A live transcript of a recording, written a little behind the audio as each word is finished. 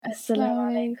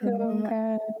Assalamu Assalamualaikum, alaikum.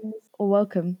 guys.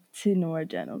 Welcome to Nora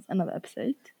Journals, another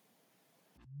episode.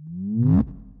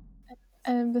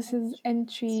 This is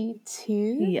entry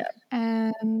 2, Yeah,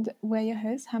 and we're your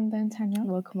hosts, Hamda and Tanya.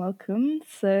 welcome.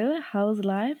 So, how's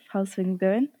life? How's things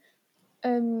going?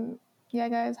 Yeah,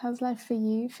 guys, how's life for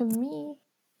you? For me,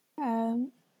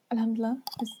 alhamdulillah,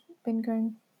 it's been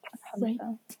going great.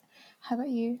 Alhamdulillah. How about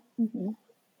you?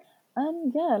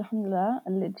 Yeah, alhamdulillah.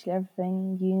 Literally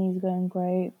everything. Uni's going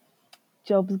great.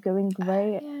 Job's going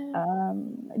great. Yeah.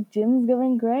 Gym's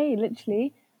going great.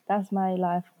 Literally, that's my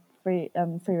life. Free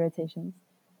rotations,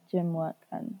 gym work,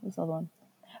 and this other one.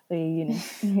 Oh yeah, uni.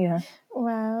 Yeah.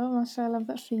 Wow, mashallah, I love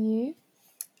that for you.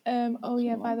 Oh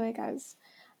yeah, by the way, guys,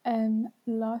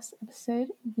 last episode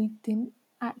we didn't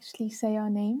actually say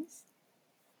our names,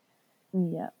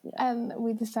 Yeah. and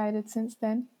we decided since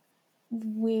then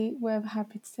we were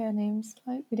happy to say our names.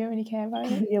 Like, we don't really care about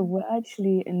it. Yeah, we're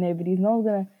actually nobody's not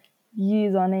gonna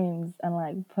use our names and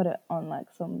like put it on like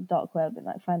some dark web and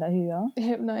like find out who you are.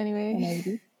 Not anyway.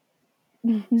 Nobody.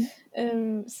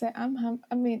 So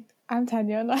I'm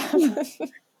Tanya.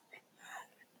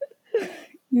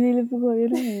 You really forgot your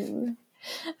name.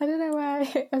 I don't know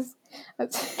why.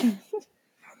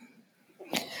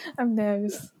 I'm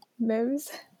nervous.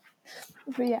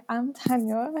 But yeah, I'm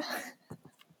Tanya.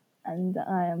 And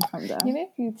I am Hamda. You know,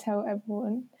 if you tell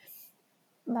everyone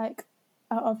like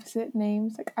our opposite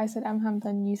names, like I said I'm Hamda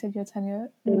and you said you're Tanya,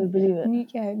 They would believe it.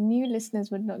 new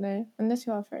listeners would not know unless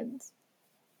you're our friends.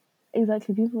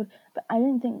 Exactly, people would, but I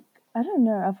don't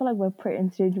know. I feel like we're pretty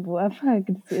interchangeable. I feel like I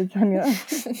could see Tanya.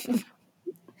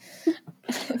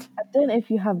 I don't know if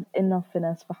you have enough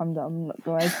finesse for Hamda. I'm not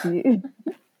gonna lie to you.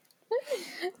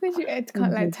 It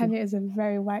can't like Tanya is a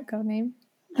very white girl name.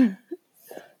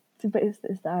 But it's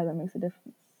the I that makes a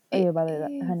difference. Oh yeah, by the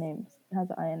way, her name has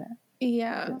an I in it.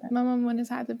 Yeah, my mum wanted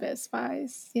to add a bit of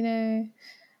spice, you know.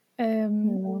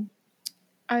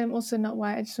 I'm also not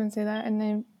white, I just want to say that. And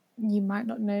then you might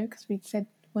not know because we said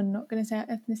we're not going to say our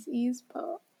ethnicities,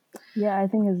 but... Yeah, I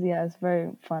think it's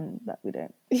very fun that we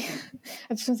don't.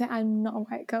 I just want to say I'm not a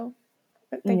white girl.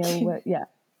 But thank you. Yeah,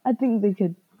 I think they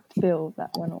could feel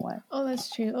that we're not white. Oh, that's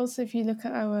true. Also, if you look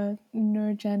at our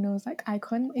Nora Journals like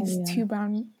icon, it's two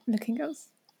brown looking girls.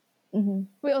 Mm-hmm.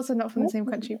 We're also not from the same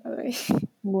country, by the way.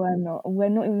 We're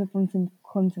not even from the same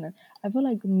continent. I feel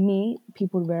like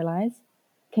people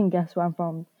can guess where I'm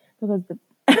from because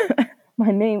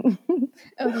my name.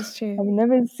 Oh, that's true. I've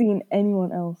never seen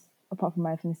anyone else apart from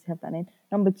my ethnicity have that name.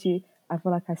 Number 2, I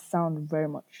feel like I sound very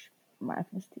much my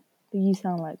ethnicity, but you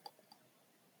sound like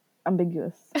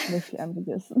ambiguous, mostly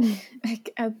ambiguous.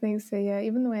 I think so, yeah.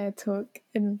 Even the way I talk,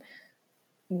 and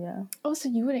yeah. Also,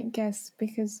 you wouldn't guess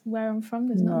because where I'm from,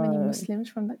 there's not many Muslims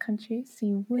from that country, so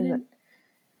you wouldn't.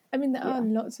 I mean, there are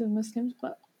lots of Muslims,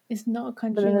 but it's not a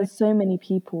country. But then there's so many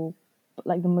people, but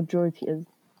like the majority is.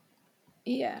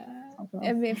 Yeah,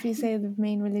 I mean, if you say the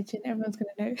main religion, everyone's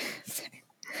gonna know.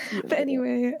 But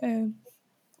anyway,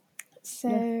 so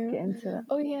let's get into it.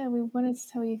 Oh yeah, we wanted to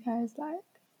tell you guys like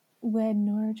where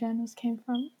Nora Journals came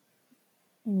from.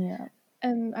 Yeah.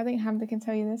 I think Hamda can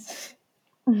tell you this.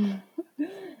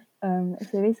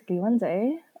 So basically, one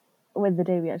day, with the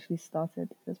day we actually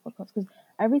started this podcast, because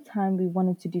every time we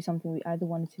wanted to do something, we either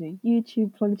wanted to do a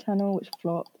YouTube vlog channel, which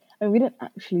flopped. I mean, we didn't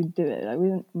actually do it. Like, we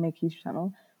didn't make a YouTube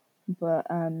channel, but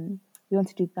we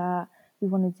wanted to do that. We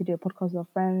wanted to do a podcast with our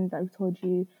friends, like we told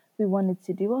you. We wanted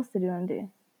to do, what else did we want to do?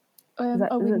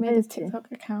 We made a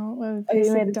TikTok account where we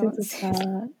posted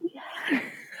dancing.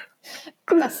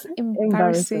 That's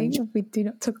embarrassing. We do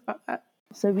not talk about that.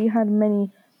 So we had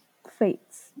many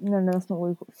fates. No, that's not what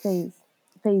we call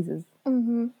phases.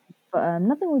 Mm-hmm. But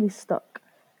nothing really stuck.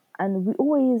 And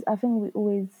I think we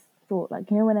always thought,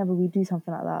 like, whenever we do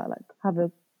something like that, like have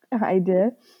an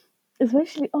idea,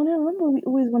 especially, remember we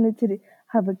always wanted to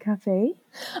have a cafe?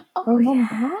 Oh,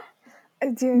 remember?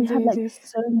 Yeah. We had like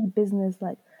so many business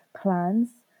like plans,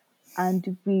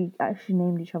 and we actually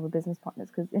named each other business partners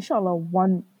because inshallah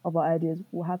one of our ideas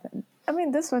will happen. I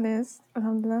mean, this one is,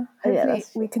 alhamdulillah. Hopefully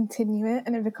we continue it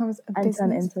and it becomes a business.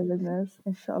 And turn it into a business,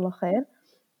 inshallah khair.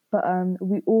 But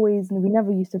we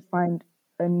never used to find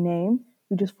a name.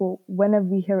 We just thought whenever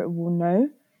we hear it, we'll know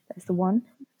that's the one.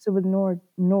 So with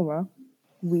Nora,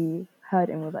 we heard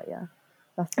it and we were like, yeah,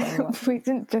 that's the one. We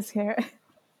didn't just hear it.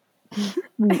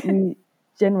 we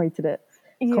generated it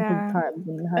a couple of times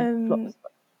and had flops.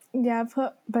 Yeah, I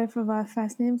put both of our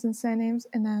first names and surnames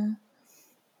in a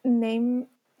name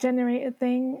generator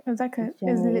thing. It was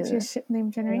literally a ship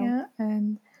name generator,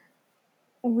 and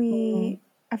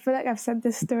I feel like I've said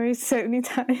this story so many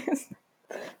times.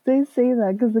 Don't say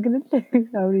that because they're gonna know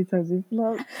how many times we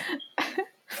flopped.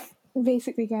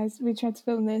 basically, guys, we tried to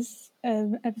film this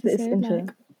This episode intro.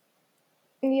 like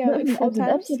Not even 4 the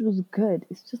times. episode was good.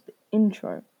 It's just the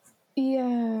intro.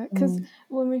 Yeah, because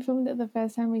when we filmed it the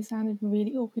first time, we sounded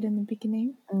really awkward in the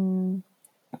beginning.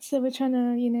 So we're trying to,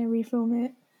 refilm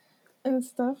it and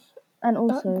stuff. And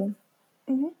also,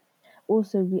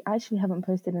 we actually haven't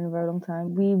posted in a very long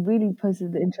time. We really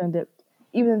posted the intro and dipped.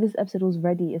 Even though this episode was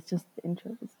ready, it's just the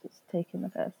intro. It's just taking the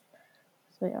first.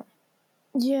 So yeah.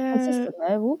 Yeah. Consistent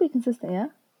though. We'll be consistent, yeah?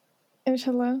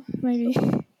 Inshallah, maybe.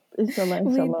 Inshallah.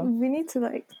 We need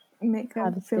to make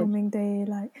a filming day,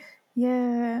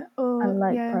 or and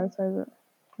prioritize it.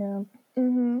 Yeah.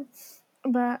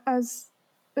 But as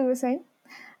we were saying,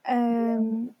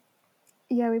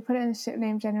 we put it in a ship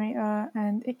name generator,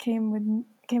 and it came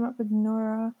up with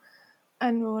Nora,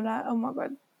 and we were like, oh my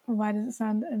god, why does it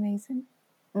sound amazing?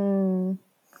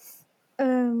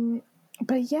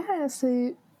 But yeah,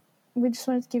 so we just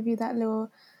wanted to give you that little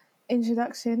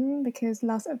introduction because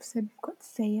last episode we got to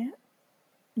say it.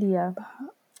 Yeah,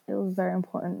 it was a very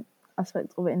important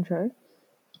aspect of the intro.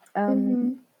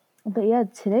 But yeah,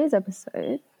 today's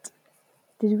episode,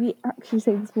 did we actually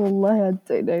say this? Wallahi, I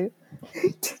don't know.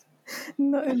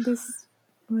 Not in this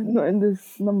one. Not in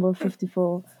this number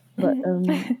 54. But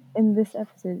in this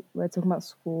episode, we're talking about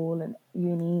school and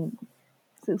uni,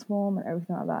 sixth form and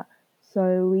everything like that.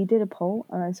 So we did a poll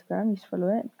on Instagram. You should follow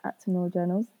it,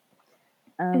 @TimnoraJournals.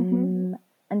 And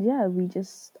yeah, we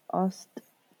just asked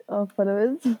our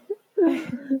followers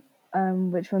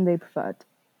which one they preferred.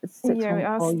 We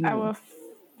asked our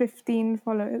 15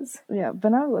 followers. Yeah, but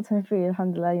now we've got 23,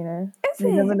 alhamdulillah, you know. Is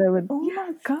you never know when... Oh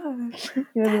my gosh. You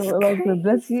never know what Allah's going to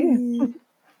bless you.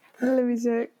 Let me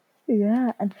joke.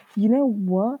 Yeah, and you know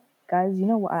what, guys? You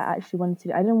know what I actually wanted to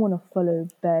do? I didn't want to follow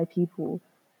bare people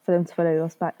for them to follow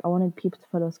us back. I wanted people to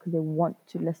follow us because they want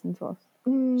to listen to us.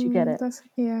 Do you get it?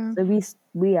 Yeah. So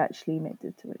we actually made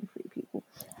it to 23 people.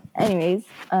 Anyways,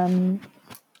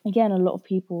 again, a lot of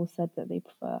people said that they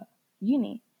prefer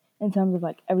uni in terms of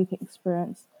everything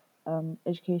experience,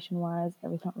 education-wise,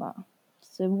 everything like that.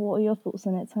 So what are your thoughts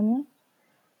on it, Tanya?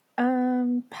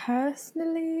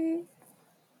 Personally,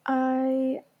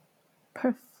 I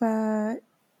prefer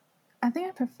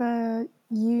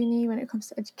uni when it comes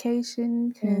to education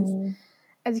because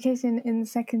education in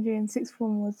secondary and sixth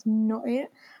form was not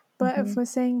it. But if we're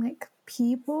saying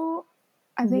people,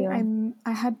 I think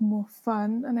I had more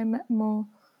fun and I met more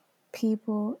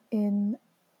people in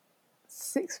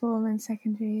sixth form and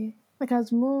secondary. I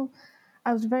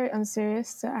was very unserious,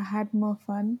 so I had more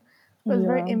fun. It was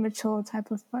very immature type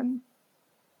of fun.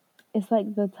 It's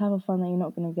the type of fun that you're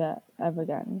not going to get ever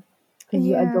again. Because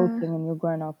you're adulting and you're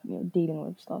growing up and you're dealing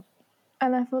with stuff.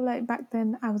 And I feel like back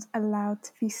then I was allowed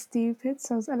to be stupid,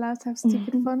 so I was allowed to have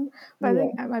stupid fun. But I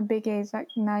think at my big age,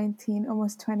 19,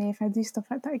 almost 20, if I do stuff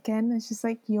like that again, it's just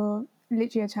you're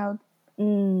literally a child.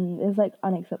 It's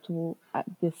unacceptable at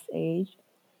this age.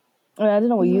 I mean, I don't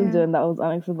know what you were doing that was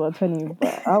unacceptable at 20,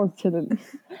 but I was chilling.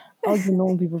 I was doing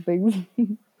normal people things.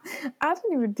 I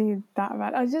didn't even do that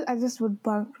bad. I just would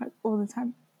bunk all the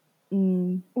time.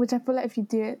 Which I feel like if you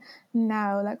do it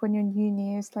now, when you're in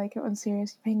uni, it's you're on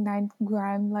serious, you're paying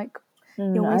 $9,000,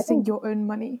 you're wasting your own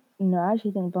money. No, I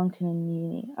actually think bunking in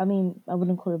uni, I mean, I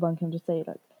wouldn't call it bunking, I'm just saying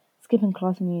skipping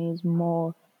class in uni is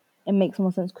more, it makes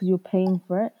more sense because you're paying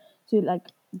for it. So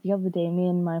the other day, me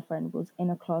and my friend was in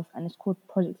a class and it's called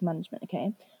project management,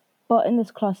 okay? But in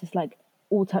this class, it's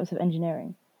all types of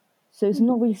engineering. So it's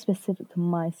not really specific to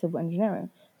my civil engineering.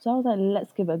 So I was like,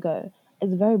 let's give it a go.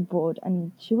 It's very broad.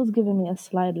 And she was giving me a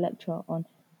slide lecture on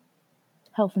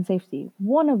health and safety.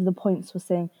 One of the points was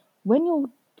saying, when you're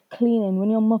cleaning, when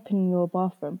you're mopping your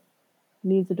bathroom,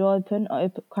 leave the door open or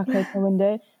crack open the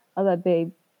window. I was like,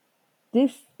 babe,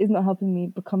 this is not helping me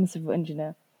become a civil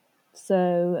engineer.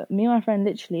 So me and my friend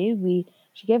literally,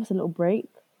 she gave us a little break.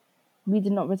 We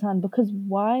did not return because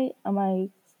why am I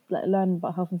learning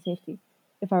about health and safety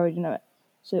if I already know it?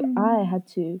 So I had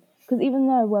to, because even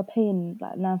though we're paying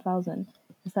 9,000,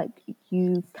 it's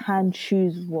you can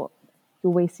choose what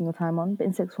you're wasting your time on. But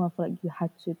in sixth form, I feel like you had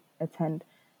to attend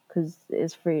because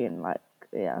it's free and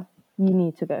you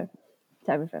need to go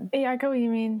to everything. Yeah, I get what you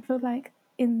mean. I feel like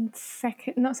in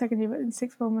not secondary, but in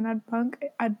sixth form when I'd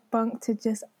bunk to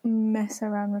just mess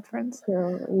around with friends.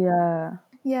 Yeah.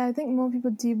 Yeah, I think more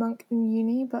people do bunk in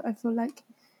uni, but I feel like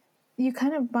you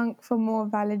kind of bunk for more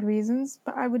valid reasons.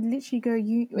 But I would literally go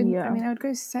I would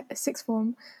go sixth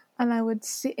form, and I would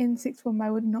sit in sixth form. I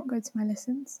would not go to my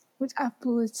lessons, which I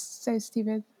thought was so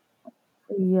stupid.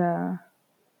 Yeah.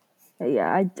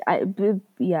 Yeah, I think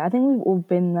we've all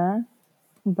been there,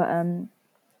 but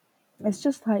it's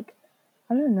just I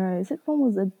don't know. Sixth form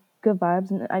was a good vibes,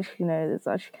 and actually no,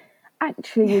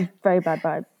 actually is very bad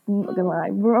vibes. I'm not gonna lie.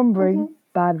 Remembering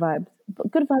bad vibes, but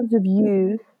good vibes with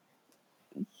you.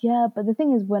 Yeah, but the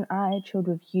thing is, when I chilled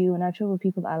with you and I chilled with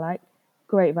people that I like,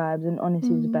 great vibes, and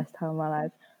honestly, it was the best time of my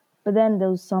life. But then there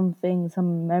was some things,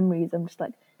 some memories. I'm just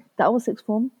like, that was sixth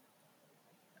form.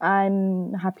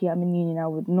 I'm happy I'm in uni now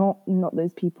with not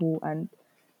those people, and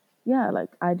yeah, like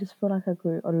I just feel like I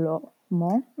grew a lot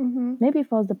more. Maybe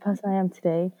if I was the person I am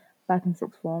today, back in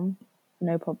sixth form,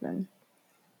 no problem.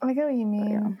 I get what you mean.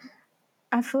 Yeah.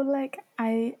 I feel like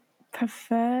I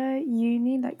prefer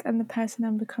uni, like, and the person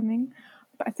I'm becoming.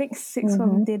 But I think sixth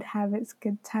form did have its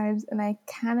good times, and I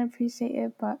can appreciate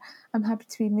it. But I'm happy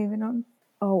to be moving on.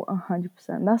 Oh,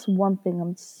 100%. That's one thing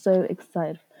I'm so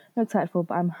excited. Not excited for,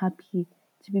 but I'm happy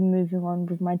to be moving on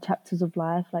with my chapters of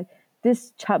life. Like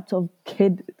this chapter of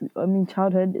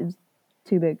childhood is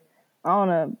too big. I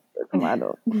wanna become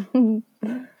adult.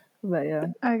 But yeah,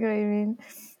 I get what you mean.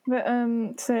 But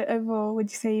so overall,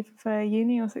 would you say you prefer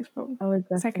uni or sixth form? I was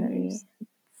Secondaries.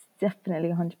 definitely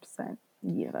 100%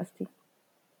 university.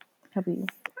 How about you?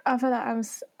 I feel like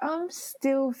I'm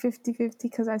still 50-50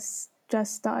 because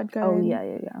just started Oh going.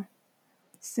 yeah.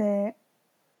 So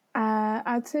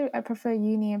I'd say I prefer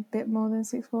uni a bit more than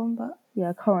sixth form, but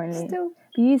Yeah, currently. still.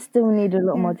 But you still need a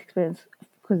lot Yeah. more experience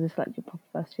because it's like your proper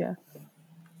first year.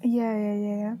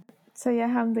 Yeah. So yeah,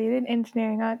 Hamza, you're in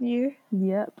engineering, aren't you?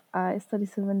 Yep, I study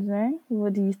civil engineering.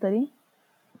 What do you study?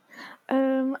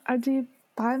 I do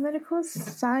biomedical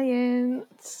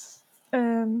science.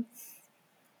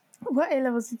 What A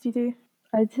levels did you do?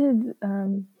 I did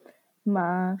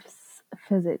maths,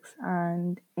 physics,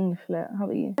 and English lit. How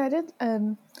about you? I did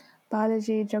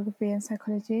biology, geography, and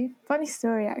psychology. Funny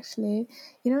story, actually.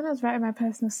 You know, when I was writing my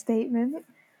personal statement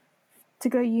to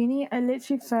go uni, I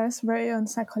literally first wrote it on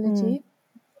psychology,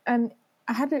 and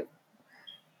I had it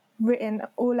written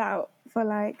all out for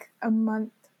like a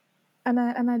month, and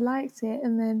I liked it,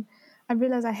 and then I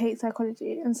realized I hate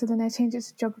psychology, and so then I changed it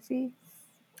to geography,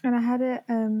 and I had it.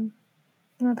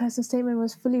 My personal statement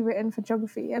was fully written for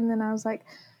geography, and then I was like,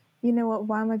 you know what?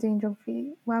 Why am I doing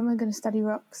geography? Why am I going to study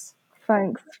rocks?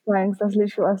 Thanks. That's literally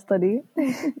what I study. You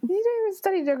don't even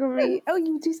study geography. Oh,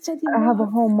 you do study I have a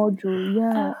rocks. whole module,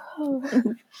 yeah.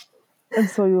 Oh, And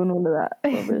soil and all of that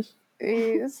rubbish.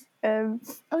 yes.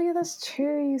 Oh yeah, that's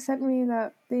true. You sent me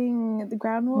that thing, the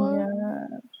groundwater.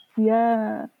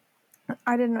 Yeah.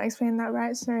 I did not explain that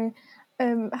right. Sorry.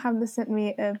 Hamza sent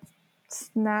me a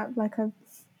snap, like a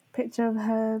picture of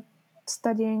her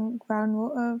studying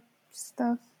groundwater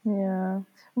stuff. Yeah.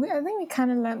 I think we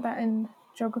kind of learnt that in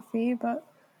geography, but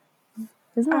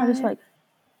Isn't that just I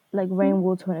like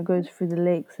rainwater when it goes through the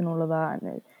lakes and all of that,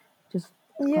 and it just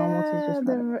groundwater is yeah, just like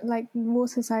the like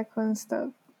water cycle and stuff.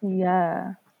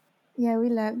 yeah. Yeah, we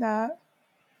learnt that.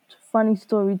 Funny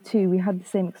story too. We had the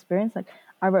same experience. Like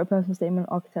I wrote a personal statement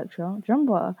on architecture. Do you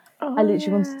remember? I Oh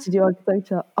literally wanted yeah. to do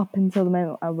architecture up until the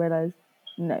moment I realized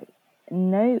no.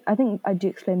 I think I do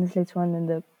explain this later on in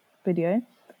the video.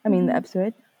 I mean the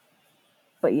episode.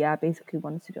 But yeah, I basically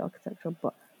wanted to do architecture.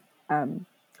 But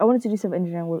I wanted to do civil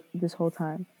engineering this whole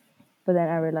time. But then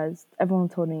I realized everyone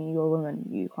told me you're a woman,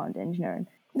 you can't do engineering.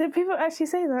 Did people actually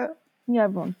say that? Yeah,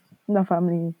 everyone, my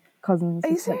family, cousins, Are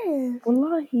you just like, serious?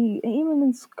 wallahi, and even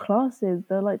in classes,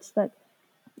 they're like, just like,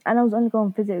 and I was only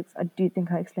going physics. I do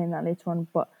think I explained that later on,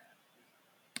 but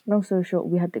long story short,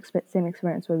 we had the same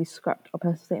experience where we scrapped our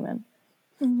personal statement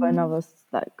for another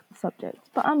like subject.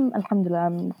 But alhamdulillah,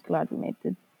 I'm glad we made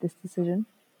this decision.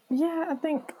 Yeah, I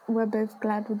think we're both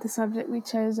glad with the subject we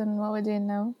chose and what we're doing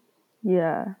now.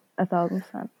 Yeah,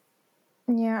 1,000%.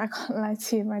 Yeah, I can't lie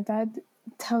to you. My dad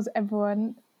tells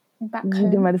everyone back You do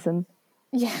home. medicine.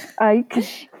 Yeah, I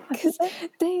because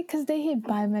they hear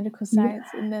biomedical science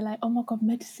and they're like, oh my god,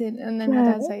 medicine, and then my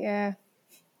yeah. dad's like, yeah.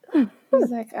 He's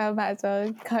like, oh, might as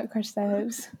well, can't crush their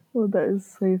hopes. Well, that is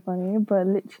so funny, but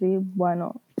literally, why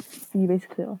not? You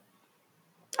basically are.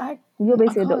 You're I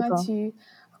basically a can't lie doctor. to you.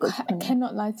 Dr. I Penny.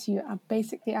 cannot lie to you.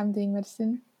 I'm doing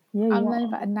medicine. Yeah, you I'm learning are.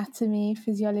 about anatomy,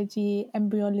 physiology,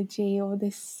 embryology, all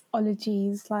this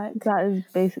ologies. Like, That is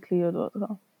basically your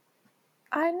doctor.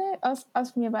 I know.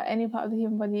 Ask me about any part of the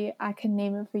human body. I can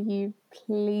name it for you,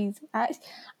 please. I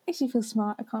actually feel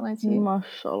smart. I can't lie to you.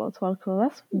 Mashallah, tabarakallah.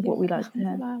 That's what we Yeah, like to hear.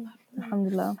 alhamdulillah.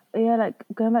 Alhamdulillah. Yeah, like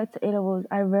going back to A levels,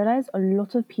 I realized a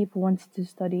lot of people wanted to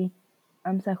study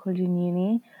psychology in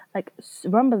uni. Like,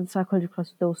 remember the psychology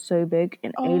class? They were so big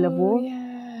in A Oh level.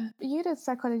 yeah, you did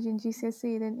psychology in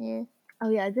GCSE, didn't you? Oh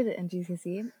yeah, I did it in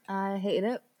GCSE. I hated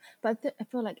it, but I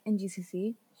feel like in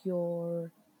GCSE,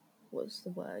 what's the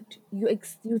word?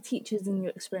 Your teachers and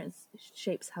your experience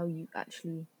shapes how you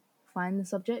actually find the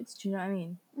subjects. Do you know what I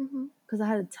mean? Because I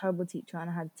had a terrible teacher and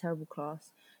I had a terrible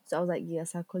class. So I was like, yeah,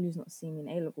 psychology's not seeing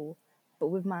me in A level. But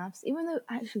with maths, even though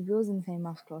actually we was in the same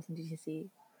maths class in GCSE,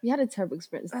 we had a terrible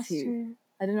experience That's too. true.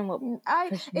 I don't know what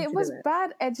pressure me It to was do it.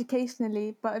 bad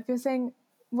educationally, but if you're saying,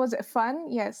 was it fun?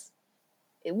 Yes.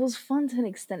 It was fun to an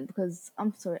extent because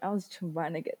I'm sorry, I was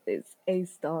trying to get those A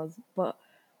stars, but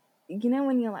you know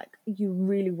when you're like you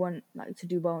really want like to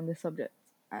do well in this subject,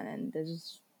 and then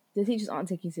the teachers aren't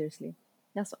taking you seriously.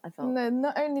 That's what I felt. No,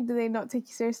 not only do they not take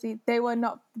you seriously, they were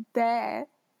not there.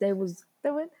 They were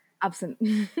absent.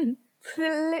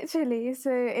 Literally.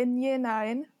 So in year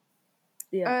 9,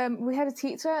 Yeah. we had a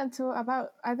teacher until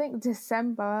about, I think,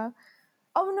 December.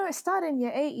 Oh no, it started in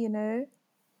year 8.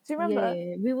 Do you remember?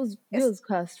 Yeah. We was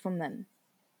cursed from then.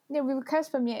 Yeah, we were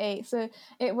cursed from year 8. So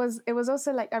it was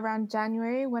also like around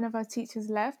January, one of our teachers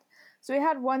left. So we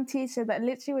had one teacher that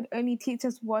literally would only teach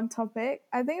us one topic.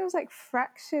 I think it was like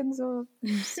fractions or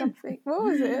something. What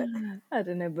was it? I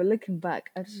don't know, but looking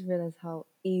back, I just realized how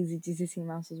easy GCSE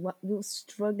maths was. What we were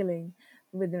struggling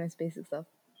with the most basic stuff.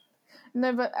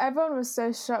 No, but everyone was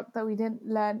so shocked that we didn't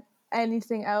learn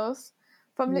anything else.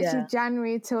 From literally Yeah.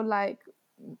 January till like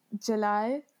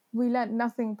July, we learned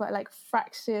nothing but like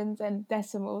fractions and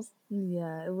decimals.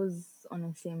 Yeah, it was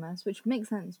honestly a mess, which makes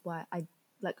sense why I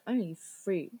like only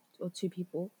 3 or 2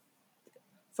 people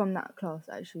from that class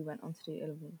actually went on to do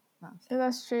 11 maths. Yeah,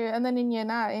 that's true. And then in year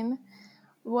 9,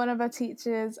 one of our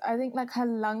teachers, I think like her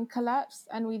lung collapsed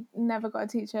and we never got a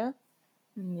teacher.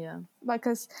 Yeah. Like,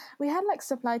 cause we had like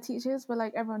supply teachers, but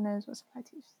like everyone knows what supply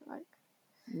teachers are like.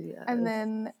 Yeah. And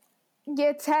then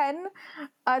year 10,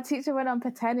 our teacher went on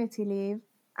paternity leave.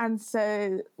 And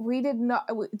so we did not,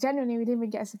 genuinely, we didn't even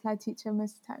get a supply teacher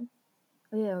most of the time.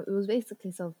 Yeah, it was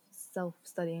basically self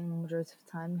studying the majority of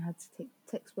the time. We had to take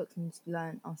textbooks and just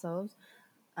learn ourselves.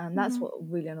 And that's what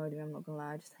really annoyed me, I'm not gonna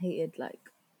lie. I just hated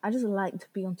I just like to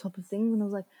be on top of things, and I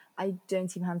was like, I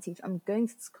don't even have a teacher. I'm going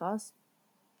to this class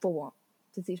for what?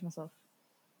 To teach myself.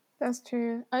 That's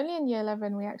true. Only in year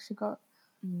 11 we actually got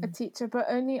a teacher, but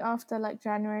only after like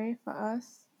January for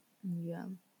us. Yeah.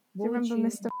 Do What you would remember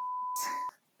you Mr.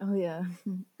 Oh yeah.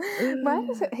 Why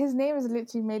is it, his name is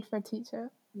literally made for a teacher?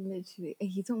 Literally,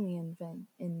 he told me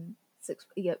in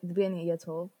the beginning of year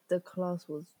 12, the class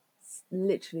was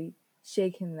literally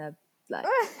shaking their like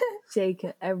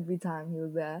shaking every time he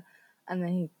was there, and then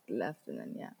he left, and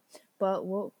then yeah. But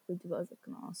what would you guys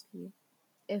gonna ask you?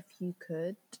 If you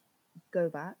could go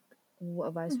back, what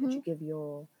advice would you give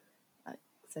your like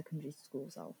secondary school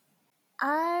self?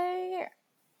 I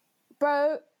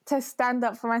wrote to stand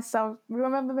up for myself.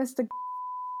 Remember Mr.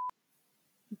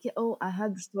 Yeah, oh, I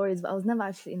heard the stories, but I was never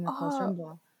actually in the class, Oh,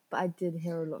 remember? But I did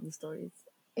hear a lot of the stories.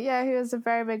 yeah, he was a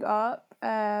very big op.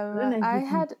 I don't know if I you can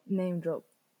had name drop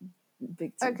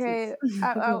big teachers. okay.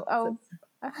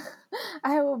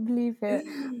 I will believe it.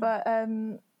 But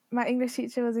my English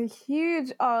teacher was a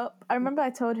huge op. I remember I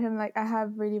told him like I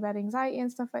have really bad anxiety and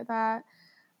stuff like that,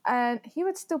 and he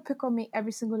would still pick on me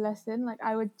every single lesson. Like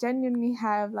I would genuinely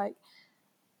have like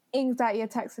anxiety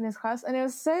attacks in his class, and it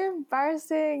was so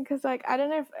embarrassing because like I don't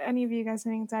know if any of you guys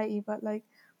have anxiety, but like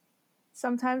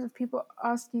sometimes if people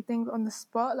ask you things on the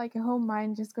spot, like your whole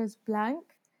mind just goes blank.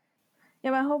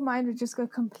 Yeah, my whole mind would just go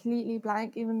completely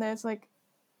blank, even though it's like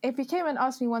if he came and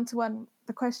asked me one to one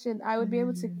the question, I would be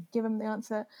able to give him the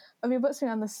answer. But if he puts me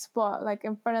on the spot, like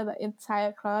in front of the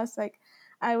entire class, like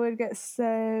I would get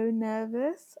so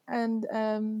nervous, and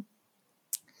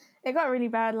it got really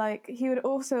bad. Like he would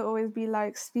also always be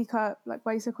like, "Speak up! Like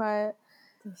why are you so quiet?"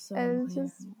 That's so And annoying.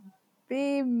 just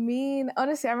be mean.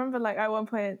 Honestly, I remember like at one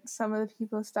point some of the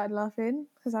people started laughing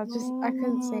because I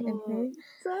couldn't say Oh, anything,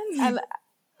 Danny. and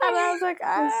I was like,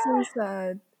 That's so ah,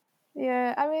 sad.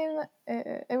 yeah. I mean,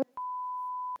 it was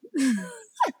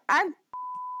and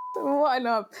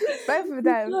whatnot, both of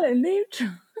them. What a name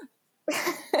drop.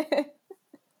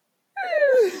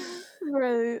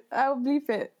 Bro, I'll bleep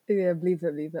it. Yeah, believe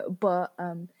it. But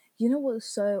you know what's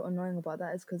so annoying about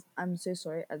that is because I'm so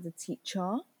sorry as a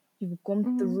teacher, you've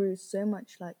gone through so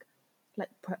much like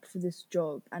prep for this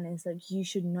job, and it's like you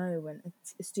should know when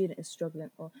a student is struggling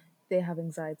or they have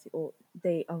anxiety or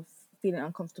they are feeling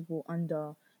uncomfortable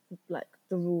under like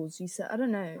the rules you set. I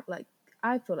don't know. Like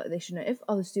I feel like they should know if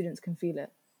other students can feel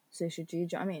it, so should you.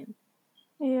 Do you know what I mean?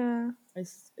 Yeah.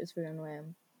 It's really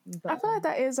annoying. I But feel like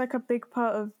that is like a big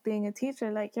part of being a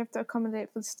teacher. Like you have to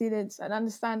accommodate for the students and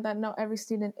understand that not every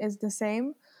student is the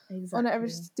same, or not every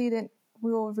exactly, student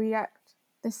will react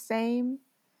the same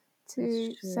that's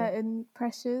to true. certain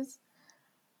pressures.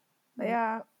 But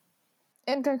Yeah.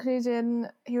 yeah, in conclusion,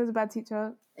 he was a bad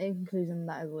teacher. In conclusion,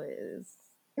 that is what it is.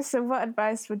 So, what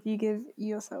advice would you give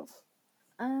yourself?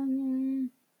 Um,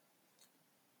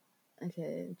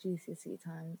 Okay, GCSE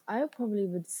times. I probably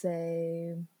would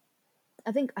say,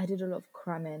 I think I did a lot of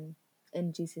cramming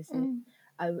in GCSE.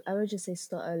 I would just say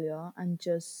start earlier and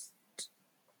just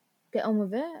get on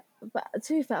with it. But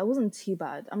to be fair, I wasn't too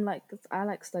bad. I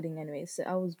like studying anyway, so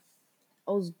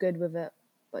I was good with it.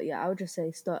 But yeah, I would just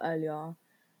say start earlier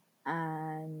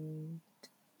and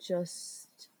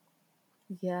just,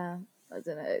 yeah, I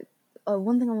don't know. Oh,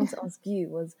 one thing I want to ask you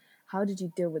was, how did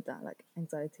you deal with that, like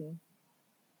anxiety?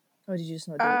 Or did you just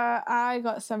not do it? I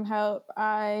got some help.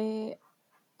 I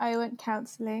went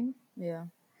counselling. Yeah.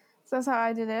 So that's how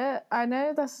I did it. I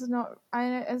know that's not. I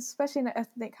know, especially in an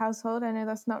ethnic household, I know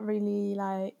that's not really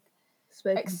like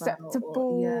Spoken about, or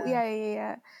acceptable. yeah,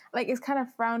 Yeah. Like it's kind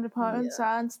of frowned upon. So yeah,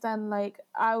 I understand. Like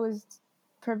I was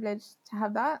privileged to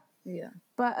have that, yeah,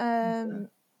 but yeah.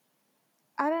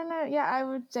 I don't know. Yeah, I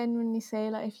would genuinely say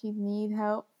like if you need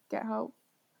help, get help.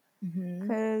 Mm-hmm.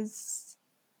 Because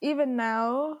even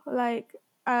now, like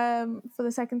for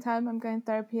the second time, I'm going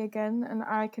therapy again, and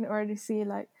I can already see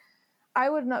like I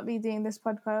would not be doing this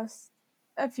podcast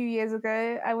a few years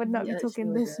ago. I would not be Yeah, she talking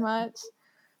would. this much.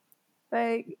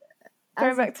 Like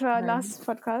going As a back to our friend, last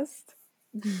podcast.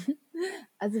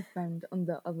 as a friend on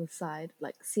the other side,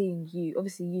 like seeing you,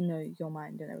 obviously you know your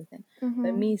mind and everything,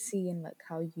 but Mm-hmm. me seeing like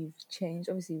how you've changed.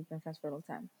 Obviously, you've been friends for a long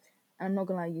time, and I'm not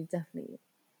gonna lie, you've definitely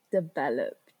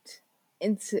developed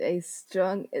into a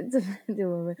strong, independent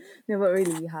woman. No, but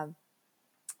really, you have,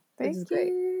 which is Thank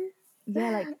great. you. Yeah,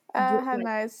 like you're Had like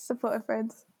nice supportive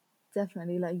friends.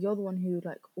 definitely like you're the one who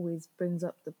like always brings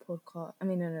up the podcast. I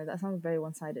mean, no, that sounds very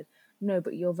one sided. No,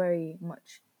 but you're very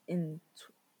much in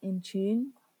tune. Do you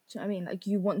know what I mean? Like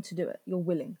you want to do it. You're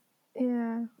willing.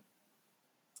 Yeah.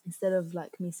 Instead of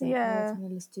like me saying, "Oh, Yeah. Tanya,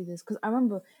 let's do this," because I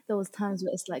remember there was times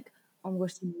where it's like, "Oh my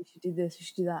gosh, Tanya, you should do this, you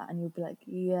should do that," and you'll be like,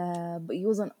 "Yeah," but you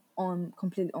wasn't on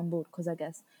completely on board because I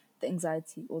guess the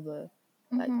anxiety or the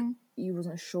like Mm-hmm. you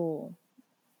wasn't sure.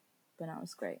 But now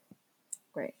it's great,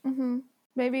 great. Mm-hmm.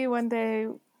 Maybe one day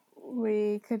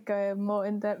we could go more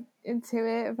in depth into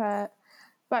it about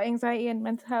anxiety and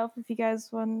mental health if you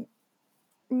guys want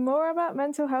more about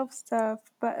mental health stuff.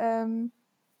 But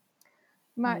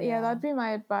Yeah, that'd be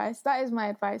my advice. That is my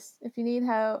advice. If you need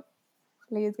help,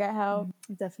 please get help.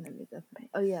 definitely, definitely.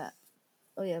 Oh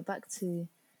yeah. Back to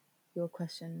your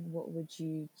question, what would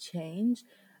you change?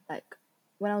 Like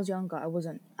when I was younger, I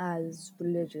wasn't as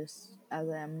religious as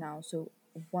I am now. So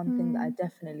one thing that I Mm,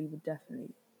 definitely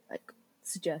like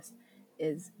suggest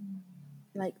is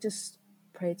like just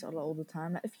pray to Allah all the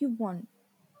time. Like if you want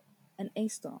an A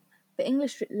star for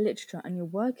English literature and you're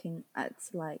working at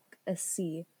like a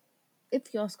C,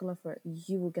 if you ask Allah for it,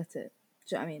 you will get it.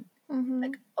 Do you know what I mean? mm-hmm.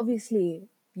 Like obviously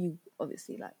you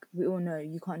obviously like we all know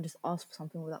you can't just ask for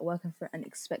something without working for it and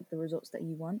expect the results that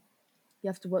you want. You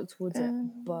have to work towards it.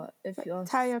 But if you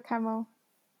Tie ask your camel.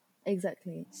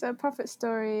 exactly, So Prophet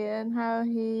story and how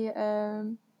he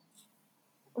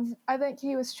I think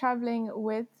he was traveling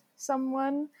with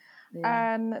someone yeah,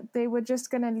 and they were just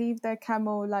going to leave their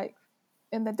camel like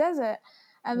in the desert,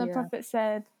 and the yeah. Prophet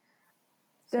said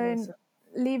So that's don't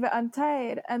leave it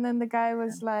untied, and then the guy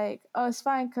yeah, was like, oh, it's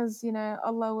fine because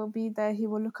Allah will be there, he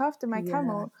will look after my yeah,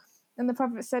 camel. And the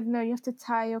Prophet said, no, you have to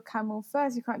tie your camel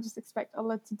first. You can't just expect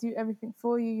Allah to do everything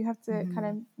for you. You have to kind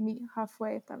hmm of meet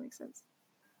halfway, if that makes sense.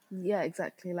 yeah,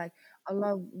 exactly. Like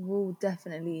Allah will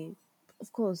definitely,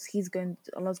 of course,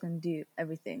 Allah's going to do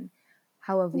everything.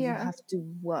 However, you Yeah, have to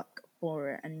work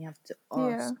for it and you have to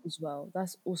yeah. ask as well.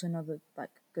 That's also another like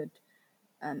good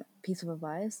piece of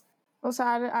advice. Also,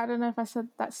 I don't know if I said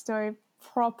that story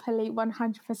properly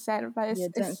 100%, but Yeah,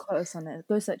 don't it's quote us on it.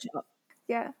 Go search it up.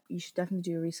 yeah. You should definitely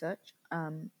do your research.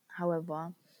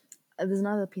 However, there's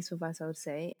another piece of advice I would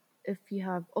say. If you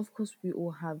have, of course, we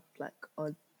all have like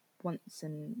our wants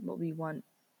and what we want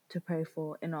to pray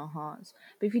for in our hearts.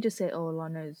 But if you just say, "Oh, Allah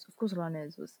knows," of course, Allah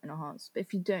knows what's in our hearts. But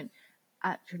if you don't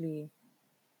actually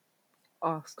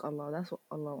ask Allah, that's what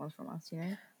Allah wants from us. You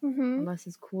know, Mm-hmm. Allah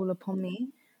says, "Call upon me,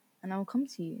 and I will come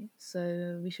to you."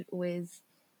 So we should always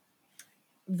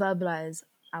verbalize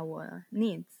our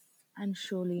needs, and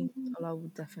surely Allah will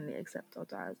definitely accept our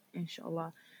du'as,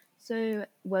 inshallah. So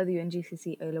whether you're in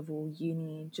GCSE, O level,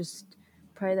 uni, just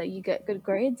pray that you get good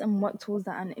grades and work towards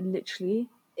that. And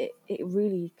it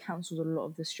really cancels a lot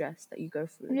of the stress that you go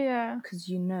through Yeah, because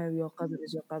you know your qadr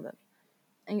is your qadr,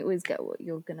 and you always get what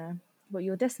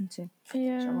you're destined to,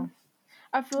 yeah. inshallah.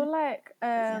 I feel like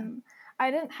But yeah,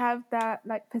 I didn't have that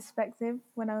like perspective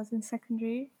when I was in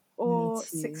secondary me or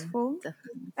sixth too, form.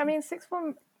 I definitely. mean, sixth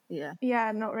form, Yeah,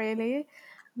 yeah, not really.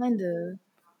 kind of.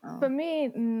 For Oh, me,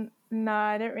 no,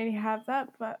 I don't really have that.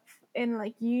 But in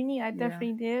like uni, I yeah.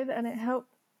 definitely did, and it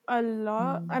helped a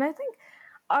lot. Mm. And I think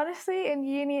Honestly, in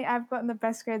uni, I've gotten the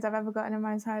best grades I've ever gotten in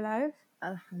my entire life.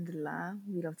 Alhamdulillah,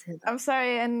 we love to hear that. I'm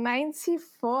sorry, a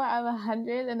 94 out of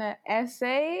 100 in an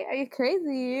essay? Are you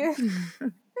crazy?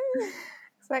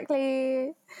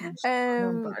 Exactly.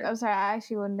 I'm sorry, I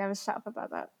actually will never shut up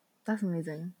about that. That's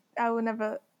amazing. I will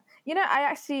never.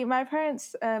 My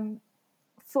parents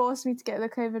forced me to get the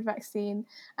COVID vaccine,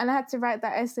 and I had to write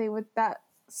that essay with that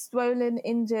swollen,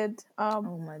 injured arm.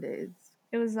 Oh my days.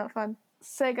 It was not fun.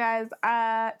 So guys,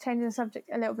 changing the subject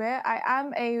a little bit. I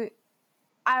am a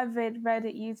avid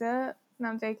Reddit user. No,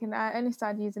 I'm joking. I only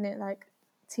started using it like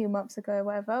 2 months ago or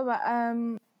whatever. But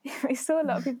I saw a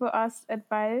lot of people ask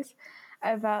advice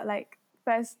about like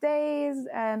first days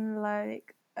and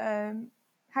like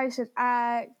how you should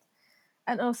act,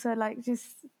 and also like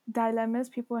just dilemmas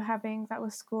people were having that were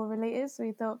school related. So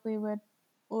we thought we would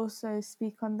also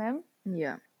speak on them.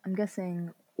 Yeah, I'm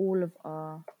guessing all of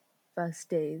our first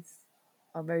days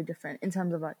are very different in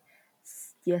terms of like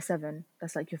year 7.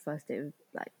 That's like your first day of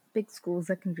like big school,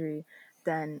 secondary,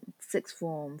 then sixth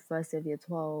form, first day of year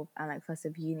 12, and like first day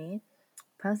of uni.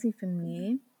 Personally, for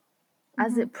me,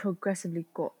 as it progressively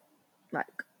got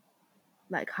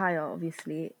like higher,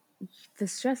 obviously, the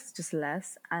stress is just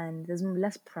less, and there's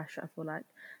less pressure. I feel like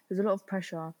there's a lot of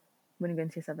pressure when you go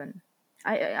into year 7.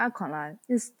 I can't lie.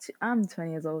 I'm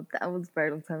 20 years old. That was a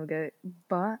very long time ago,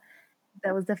 but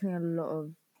there was definitely a lot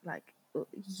of like,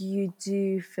 you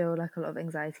do feel like a lot of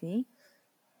anxiety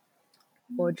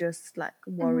or just like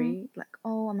worry, like,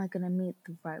 oh, am I gonna meet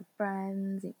the right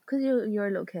friends? Because you're a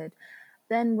little kid.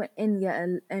 Then when in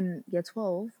year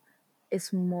 12,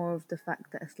 it's more of the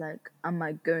fact that it's like, am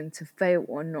I going to fail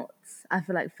or not? I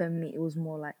feel like for me, it was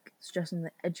more like stress on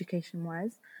the educational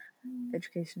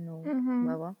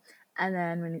whatever. And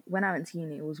then when I went to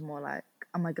uni, it was more like,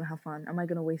 am I gonna have fun? Am I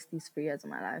gonna waste these 3 years of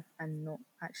my life and not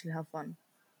actually have fun?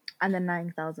 And then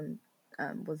 9,000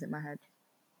 was in my head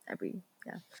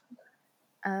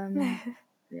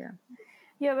yeah.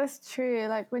 Yeah, that's true.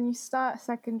 Like when you start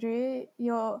secondary,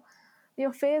 your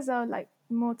fears are like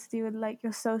more to do with like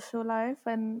your social life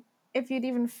and if you'd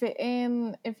even fit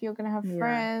in, if you're gonna have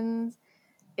friends,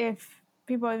 if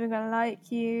people are even gonna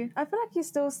like you. I feel like you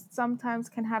still sometimes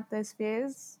can have those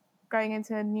fears going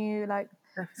into a new like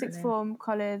sixth form,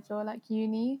 college, or like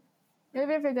uni.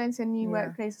 Maybe if you're going to a new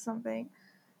workplace or something.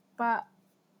 But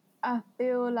I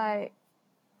feel like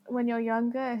when you're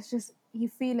younger, it's just you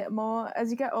feel it more.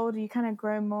 As you get older, you kind of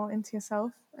grow more into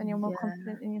yourself and you're more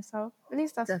confident in yourself. At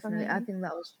least that's definitely. for me. I think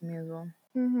that was for me as well.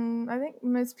 I think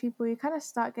most people, you kind of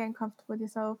start getting comfortable with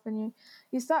yourself and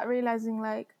you start realizing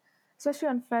like, especially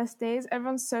on first days,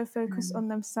 everyone's so focused on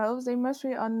themselves. They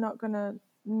mostly are not going to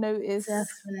notice.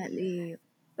 Definitely.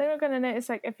 They're not going to notice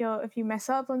like if you mess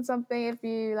up on something, if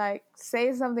you like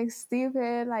say something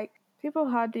stupid, like people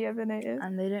hardly ever notice.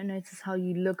 And they don't notice how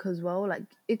you look as well. Like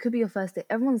it could be your first day.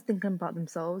 Everyone's thinking about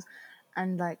themselves,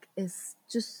 and like it's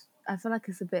just, I feel like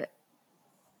it's a bit,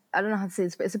 I don't know how to say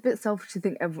this, but it's a bit selfish to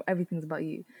think everything's about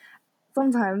you.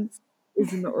 Sometimes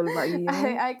it's not all about you. You know?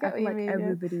 I get what you mean.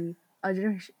 Everybody,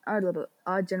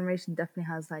 our generation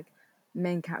definitely has like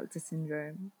main character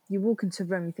syndrome. You walk into a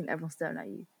room, you think everyone's staring at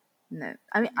you. No,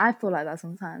 I mean I feel like that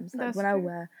sometimes. Like when I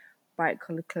wear bright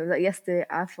colored clothes, like yesterday,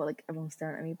 I felt like everyone was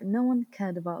staring at me, but no one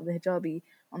cared about the hijabi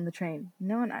on the train.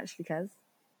 No one actually cares.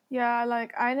 Yeah,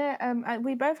 like I know.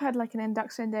 We both had like an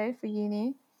induction day for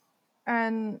uni,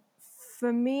 and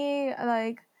for me,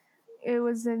 like it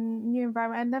was a new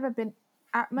environment. I'd never been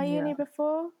at my uni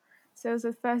before, so it was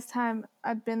the first time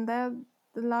I'd been there.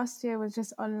 The last year was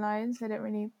just online, so it didn't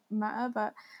really matter.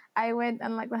 But I went,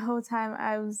 and like the whole time,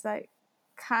 I was like,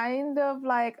 kind of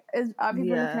like, are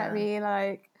people looking at me?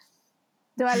 Like,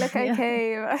 do I look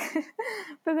okay?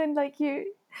 But then, like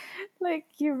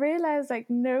you realize like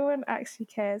no one actually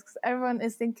cares because everyone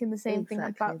is thinking the same thing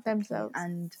about themselves.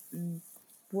 And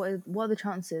what are the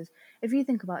chances? If you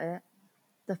think about it,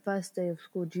 the first day of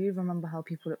school, do you remember how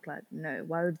people look like? No.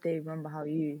 Why would they remember how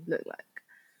you look like?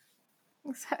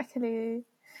 Exactly.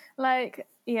 Like,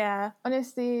 yeah,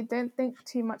 honestly, don't think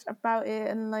too much about it,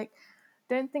 and like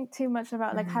don't think too much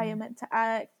about like how you're meant to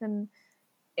act and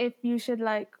if you should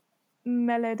like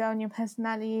mellow down your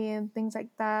personality and things like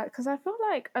that, because I feel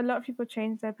like a lot of people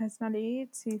change their personality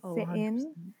to fit 100%.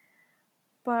 in,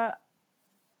 but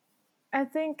I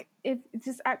think if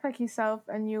just act like yourself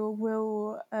and you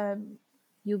will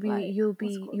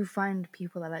you find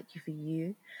people that like you for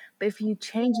you. But if you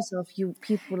change yourself,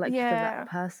 people like you for that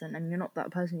person, and you're not that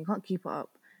person. You can't keep it up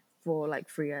for like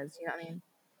 3 years. You know what I mean?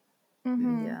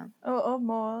 Yeah. Or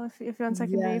more if you're on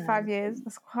secondary, 5 years.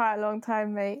 That's quite a long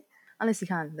time, mate. Unless you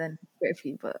can, then great for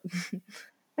you. But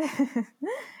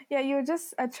yeah, you'll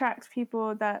just attract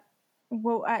people that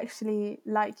will actually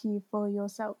like you for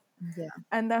yourself. Yeah.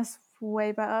 And that's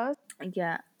way better.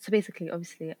 Yeah. So basically,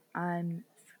 obviously, I'm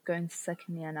going to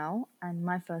second year now, and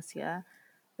my first year,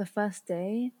 the first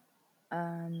day,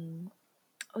 because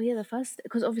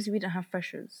obviously we didn't have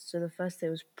freshers, so the first day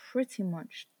was pretty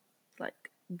much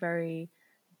like very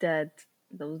dead.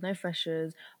 There was no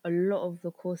freshers. A lot of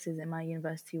the courses in my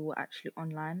university were actually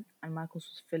online, and my course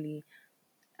was fully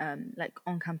like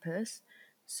on campus.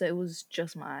 So it was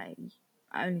just I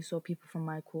only saw people from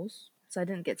my course, so I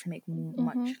didn't get to make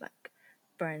much like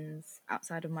friends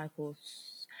outside of my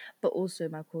course. But also,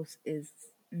 my course is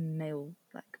male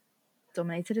like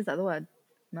dominated. Is that the word?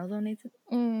 Male dominated.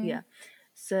 Yeah.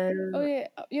 So Oh yeah,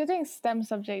 you're doing STEM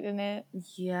subject in it.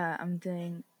 yeah, I'm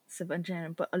doing civil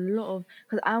engineering, but a lot of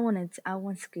because I wanted to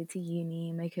go to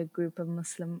uni, make a group of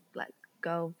Muslim like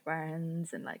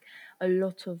girlfriends, and like a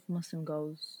lot of Muslim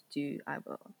girls do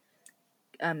either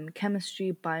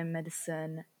chemistry,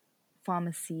 biomedicine,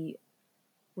 pharmacy,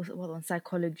 what one,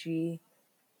 psychology.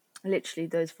 Literally,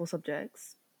 those 4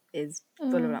 subjects is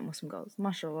full of like Muslim girls.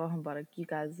 Mashallah, Mubarak, you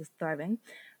guys are thriving.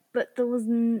 But there was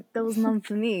none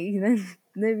for me. You know,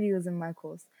 nobody was in my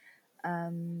course.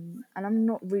 And I'm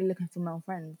not really looking for male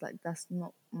friends. Like that's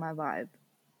not my vibe.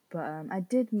 But I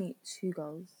did meet 2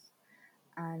 girls,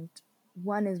 and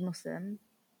one is Muslim,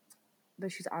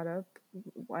 but she's Arab.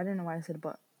 I don't know why I said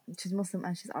but. She's Muslim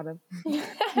and she's Arab.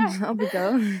 Other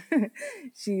girl,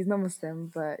 she's not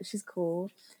Muslim, but she's cool.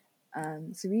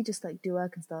 So we just like do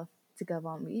work and stuff together.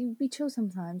 And we chill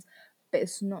sometimes, but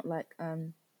it's not like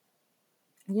you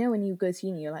know when you go to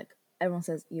uni, you're like everyone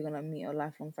says you're gonna meet your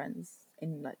lifelong friends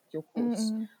in like your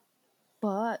course.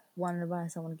 But one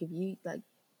advice I want to give you, like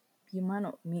you might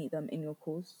not meet them in your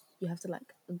course. You have to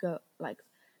go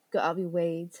out of your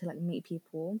way to like meet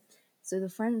people. So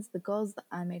the girls that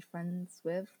I made friends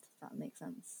with, does that make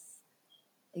sense?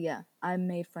 Yeah, I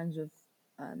made friends with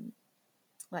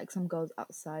like some girls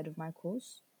outside of my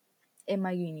course, in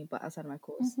my uni, but outside of my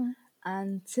course.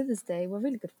 And to this day, we're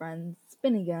really good friends. It's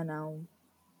been a year now.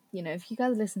 You know, if you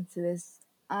guys listen to this,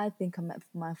 I think I met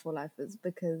my 4 lifers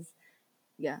because,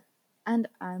 yeah. And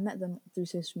I met them through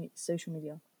social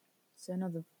media. So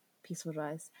another piece of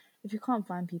advice: if you can't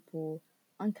find people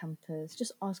on campus,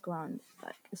 just ask around.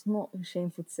 Like it's not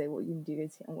shameful to say what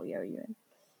university and what year are you in.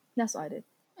 That's what I did,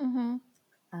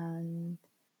 and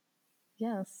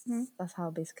yes, that's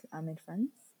how basically I made friends.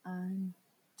 And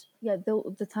yeah,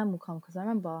 the time will come because I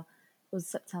remember it was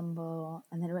September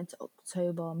and then it went to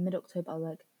October, mid October. I was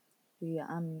like, yeah,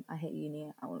 I hate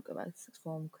uni. I want to go back to sixth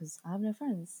form because I have no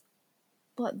friends.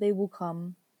 But they will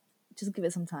come. Just give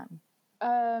it some time.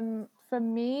 For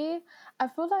me, I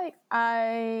feel like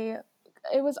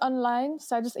it was online,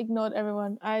 so I just ignored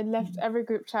everyone. I left every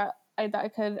group chat that I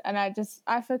could, and I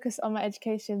focused on my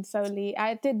education solely.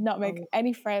 I did not make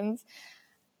any friends.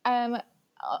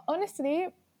 Honestly,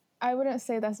 I wouldn't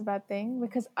say that's a bad thing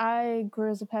because I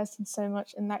grew as a person so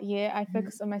much in that year. I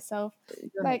focused on myself.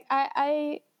 Like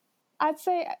I'd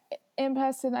say in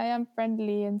person I am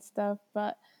friendly and stuff,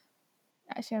 but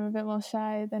actually I'm a bit more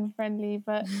shy than friendly.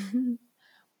 But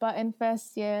in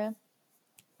first year,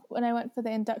 when I went for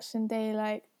the induction day,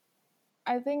 like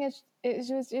I think it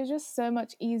was just so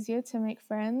much easier to make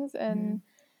friends, and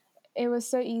it was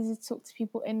so easy to talk to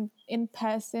people in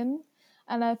person.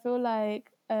 And I feel like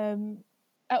I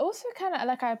also kind of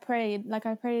like I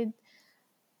prayed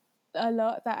a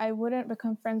lot that I wouldn't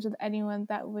become friends with anyone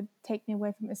that would take me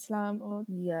away from Islam or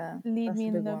Yeah, lead that's me a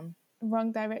in big the one.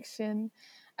 wrong direction.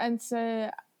 And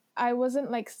so I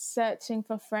wasn't like searching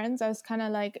for friends. I was kind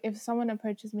of like, if someone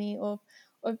approaches me or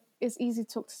it's easy to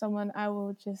talk to someone,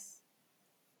 I'll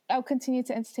continue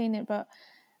to entertain it, but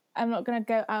I'm not going to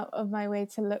go out of my way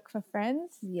to look for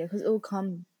friends. Yeah, because it will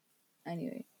come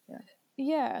anyway. Yeah.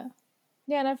 Yeah.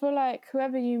 Yeah, and I feel like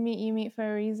whoever you meet for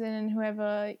a reason, and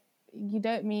whoever you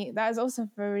don't meet, that is also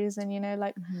for a reason, you know,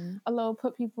 like Allah will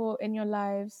put people in your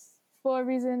lives for a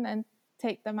reason and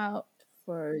take them out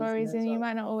For a for a reason as reason. well. You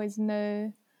might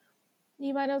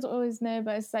not always know,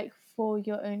 but it's like for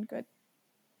your own good.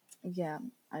 Yeah,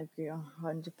 I agree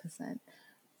 100%.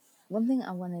 One thing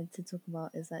I wanted to talk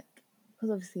about is like,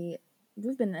 because obviously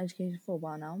we've been in education for a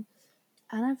while now,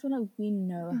 and I feel like we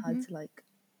know how to like,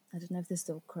 I don't know if this is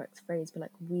the correct phrase, but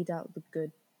like weed out the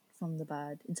good from the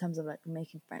bad in terms of like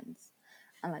making friends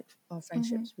and like our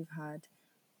friendships we've had.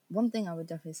 One thing I would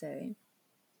definitely say,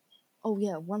 oh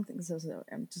yeah, one thing, so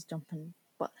I'm just jumping,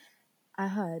 but I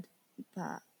heard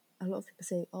that a lot of people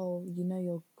say, oh, you know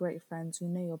you're great friends, you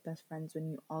know you're best friends when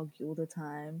you argue all the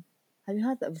time. Have you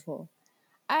heard that before?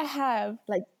 I have.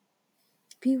 Like,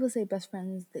 people say best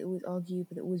friends, they always argue,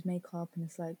 but they always make up, and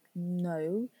it's like,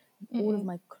 no, all of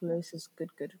my closest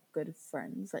good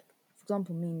friends, like for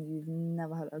example, me and you've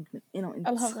never had an argument in our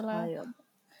Alhamdulillah. entire.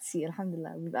 See,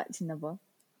 alhamdulillah, we've actually never,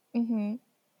 Mm-hmm.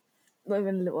 not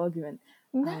even a little argument.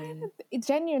 No,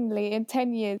 genuinely, in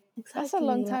 10 years. That's a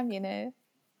long Exactly, time, like, you know.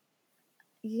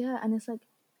 yeah, and it's like,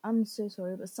 I'm so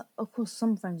sorry, but of course,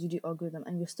 some friends you do argue with them,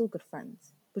 and you're still good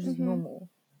friends, which is normal.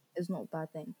 It's not a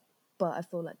bad thing. But I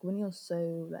feel like when you're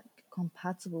so like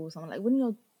compatible with someone, like when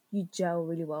you gel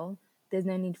really well, there's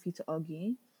no need for you to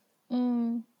argue.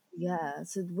 Yeah.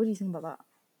 So what do you think about that?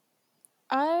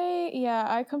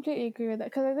 I completely agree with that,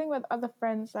 because I think with other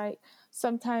friends, like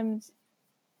sometimes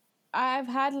I've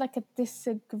had like a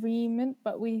disagreement,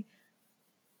 but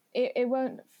it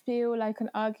won't feel like an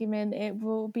argument. It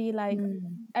will be like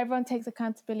everyone takes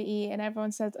accountability and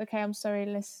everyone says, okay, I'm sorry,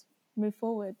 let's move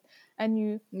forward.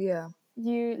 And Yeah.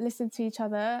 you listen to each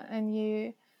other, and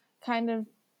you kind of,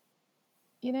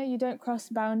 you don't cross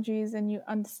boundaries, and you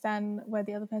understand where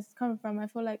the other person's coming from. I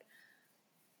feel like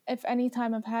if any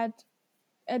time I've had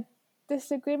a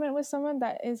disagreement with someone,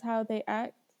 that is how they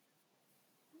act,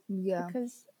 Yeah.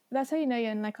 because that's how you know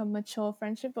you're in like a mature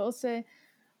friendship. But also,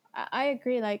 I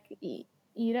agree, like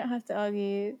you don't have to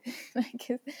argue. Like,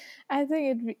 'cause I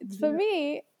think for Yeah.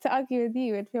 me to argue with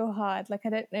you, it'd feel hard. Like, I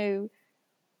don't know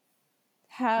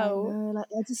I how. know, like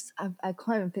I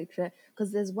can't even picture it,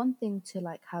 because there's one thing to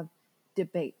like have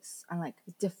debates and like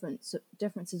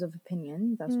differences of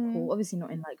opinion. That's cool. Obviously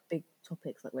not in like big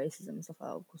topics like racism and stuff like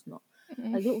that. Of course not.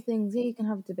 Like little things, yeah, you can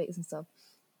have debates and stuff,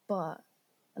 but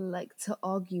like to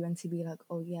argue and to be like,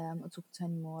 oh yeah, I'm not talking to her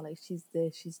anymore. Like she's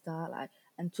this, she's that, like,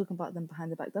 and talking about them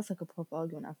behind the back. That's like a proper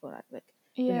argument. I feel like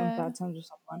when you're on Yeah, bad terms with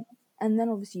someone, and then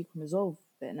obviously you can resolve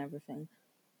it and everything.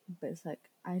 But it's like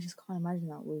I just can't imagine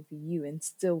that with you and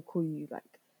still call you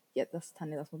like, yeah, that's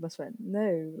Tanya, that's my best friend.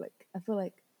 No, like I feel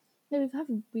like no,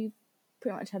 we've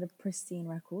pretty much had a pristine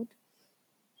record.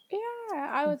 yeah,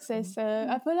 I would say so.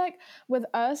 I feel like with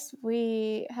us,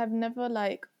 we have never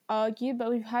like argued, but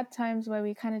we've had times where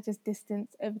we kind of just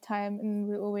distance over time, and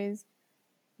we always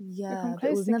become Yeah, but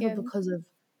close again.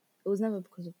 it was never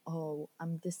because of, oh,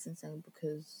 I'm distancing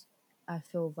because I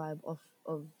feel a vibe off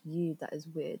of you that is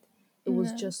weird. It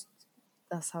was No. just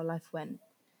that's how life went.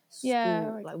 Yeah,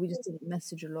 School, like we just didn't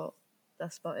message a lot.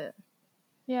 That's about it.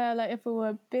 yeah, like if we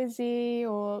were busy,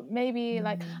 or maybe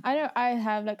like I know I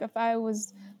have, like if I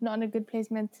was not in a good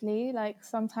place mentally, like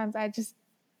sometimes I just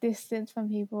distance from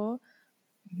people,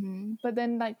 but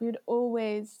then like we would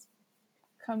always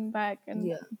come back and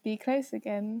Yeah, be close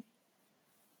again.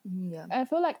 yeah, I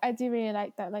feel like I do really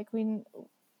like that. Like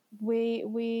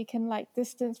we can like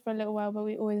distance for a little while, but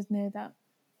we always know that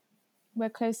we're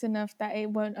close enough that it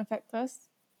won't affect us.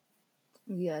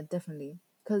 yeah, definitely.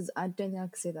 Because I don't think I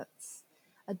can say that's.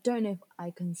 I don't know if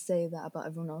I can say that about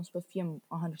everyone else, but for you,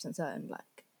 I'm 100% certain.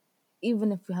 Like,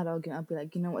 even if we had an argument, I'd be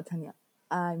like, you know what, Tanya,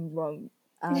 I'm wrong.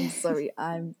 I'm sorry.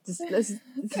 I'm just let's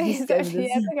get over Exactly.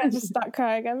 this. I think I just start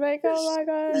crying. I'm like, oh my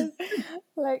god,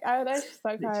 like I would actually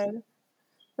start Literally. crying.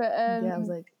 But Yeah, I was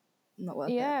like, not worth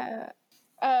it. yeah.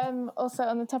 Also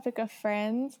on the topic of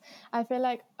friends, I feel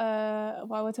like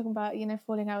while we're talking about,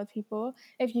 falling out with people,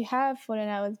 if you have fallen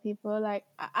out with people, like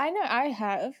I know I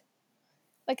have.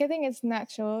 Like I think it's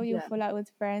natural you'll Yeah. fall out with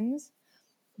friends.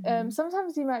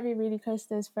 Sometimes you might be really close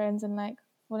to those friends, and like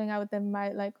falling out with them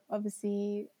might like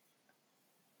obviously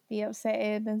be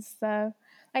upsetting and stuff.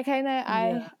 Like I know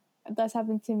Yeah. that's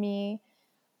happened to me,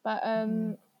 but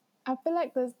I feel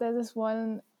like there's this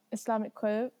one Islamic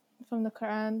quote from the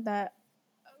Quran that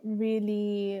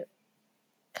really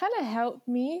kind of helped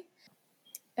me.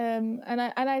 And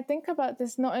I think about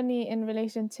this not only in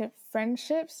relation to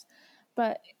friendships,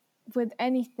 but with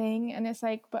anything. And it's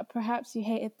like, but perhaps you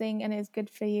hate a thing and it's good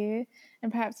for you,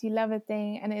 and perhaps you love a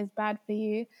thing and it is bad for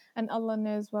you, and Allah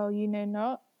knows well, you know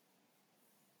not.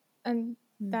 And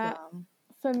that Yeah.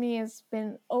 for me has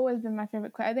been always been my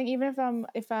favorite quote. I think even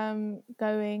if I'm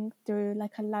going through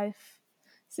like a life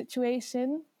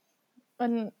situation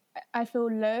and I feel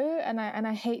low and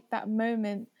I hate that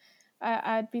moment,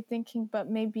 I'd be thinking, but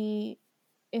maybe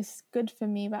it's good for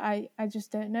me, but I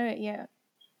just don't know it yet.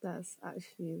 That's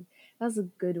a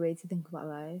good way to think about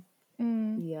life.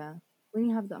 Yeah. When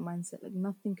you have that mindset, like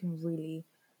nothing can really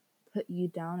put you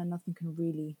down, and nothing can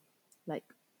really like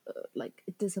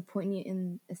disappoint you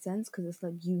in a sense, because it's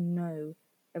like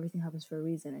everything happens for a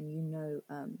reason,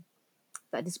 and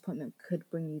that disappointment could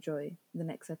bring you joy the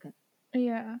next second.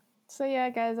 Yeah. So yeah,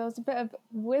 guys, that was a bit of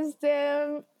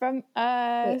wisdom from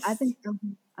Wait, I us. think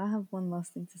I have one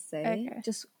last thing to say, Okay.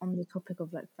 just on the topic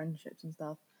of like friendships and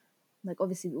stuff. Like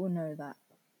obviously we all know that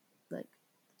like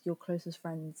your closest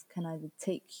friends can either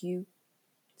take you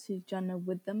to Jannah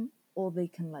with them, or they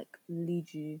can like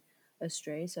lead you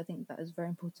astray. So I think that is very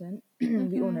important.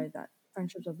 We all know that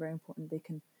friendships are very important. They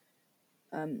can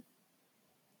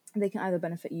either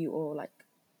benefit you or like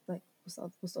what's the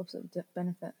opposite of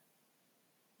benefit?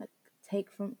 Like take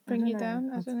from, I Bring don't you know down.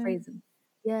 I how to don't know. phrase them.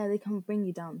 Yeah, they can bring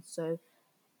you down. So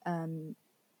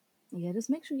yeah, just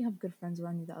make sure you have good friends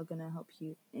around you that are gonna help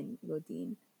you in your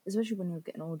deen, especially when you're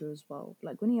getting older as well.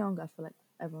 Like when you're young, I feel like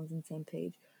everyone's on the same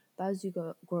page. But as you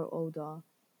grow older,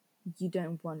 you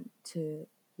don't want to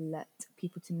let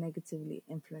people to negatively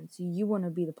influence you. You want to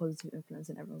be the positive influence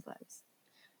in everyone's lives.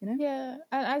 You know? Yeah,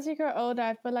 and as you grow older,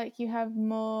 I feel like you have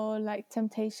more like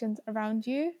temptations around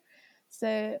you.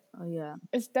 So Oh yeah.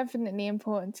 it's definitely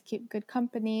important to keep good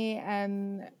company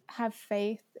and have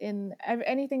faith in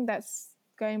anything that's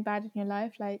going bad in your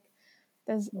life. Like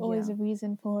there's always Yeah. a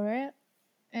reason for it,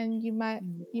 and you might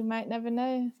never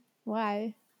know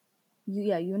why.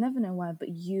 You'll never know why, but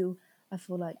I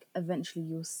feel like eventually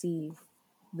you'll see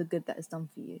the good that is done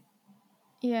for you.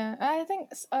 Yeah, I think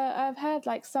I've heard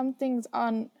like some things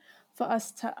aren't for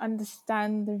us to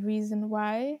understand the reason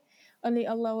why. Only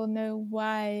Allah will know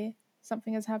why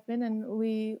something has happened, and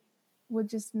we would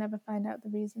just never find out the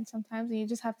reason sometimes. And you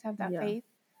just have to have that Yeah. faith.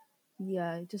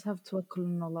 Yeah, you just have to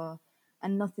on Allah,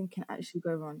 and nothing can actually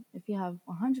go wrong. If you have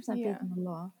 100% faith Yeah, in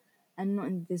Allah and not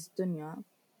in this dunya,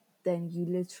 then you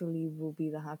literally will be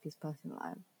the happiest person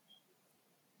alive.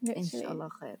 literally, Inshallah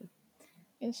khair.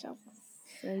 inshallah.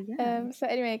 So yeah. So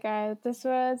anyway, guys, this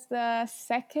was the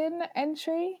second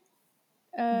entry.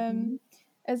 Hmm.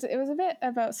 As it was a bit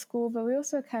about school, but we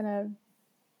also kind of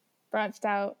branched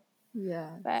out. Yeah,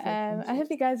 But it's like I hope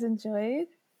you friendships. guys enjoyed,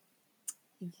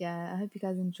 Yeah, I hope you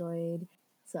guys enjoyed.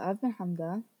 So I've been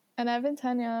Hamda, and I've been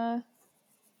Tanya.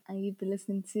 and you've been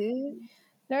listening to.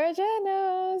 Nora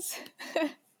Janos.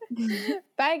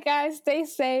 Bye, guys. Stay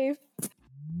safe.